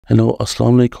Hello,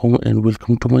 Assalamu alaikum and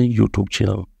welcome to my YouTube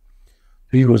channel.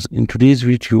 Viewers, in today's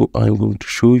video, I'm going to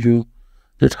show you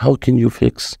that how can you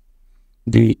fix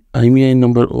the IMEI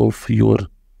number of your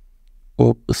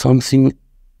Samsung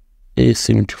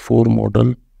A74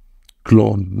 model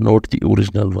clone, not the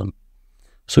original one.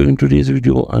 So in today's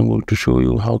video, I'm going to show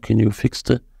you how can you fix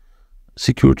the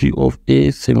security of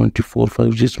A74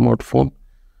 5G smartphone,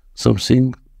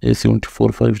 Samsung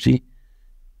A74 5G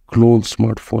clone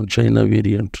smartphone China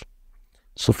variant.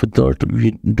 So for that,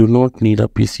 we do not need a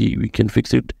PC. We can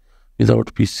fix it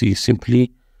without PC.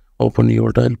 Simply open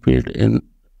your dial pad and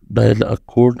dial a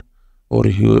code over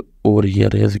here,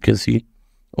 as you can see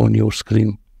on your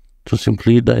screen. So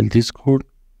simply dial this code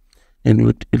and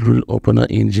it will open an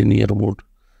engineer mode.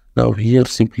 Now here,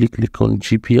 simply click on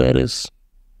GPRS.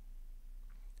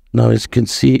 Now as you can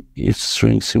see, it's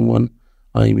showing SIM1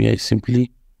 IMEI.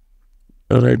 Simply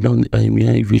write down the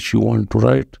IMEI which you want to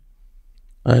write.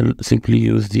 I'll simply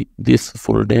use this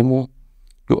for a demo.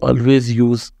 You always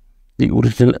use the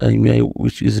original IMEI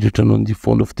which is written on the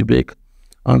phone of the back,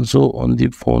 and so on the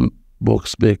phone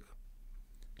box back.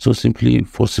 So simply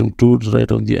for SIM2,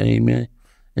 write on the IMEI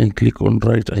and click on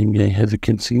write IMEI. As you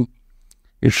can see,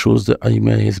 it shows the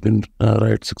IMEI has been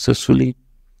write successfully.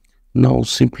 Now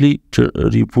simply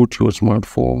reboot your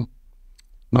smartphone.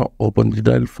 Now open the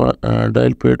dial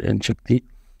pad and check the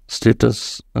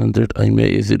status and that IMEI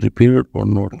is repaired or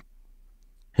not.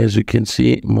 As you can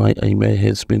see, my IMEI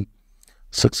has been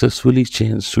successfully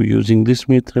changed. So using this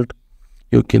method,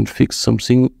 you can fix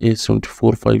Samsung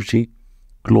A74 5G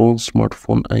clone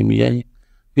smartphone IMEI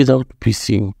without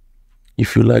PC.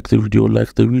 If you like the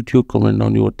video, comment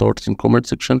down your thoughts in comment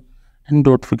section, and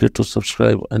don't forget to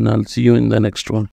subscribe, and I'll see you in the next one.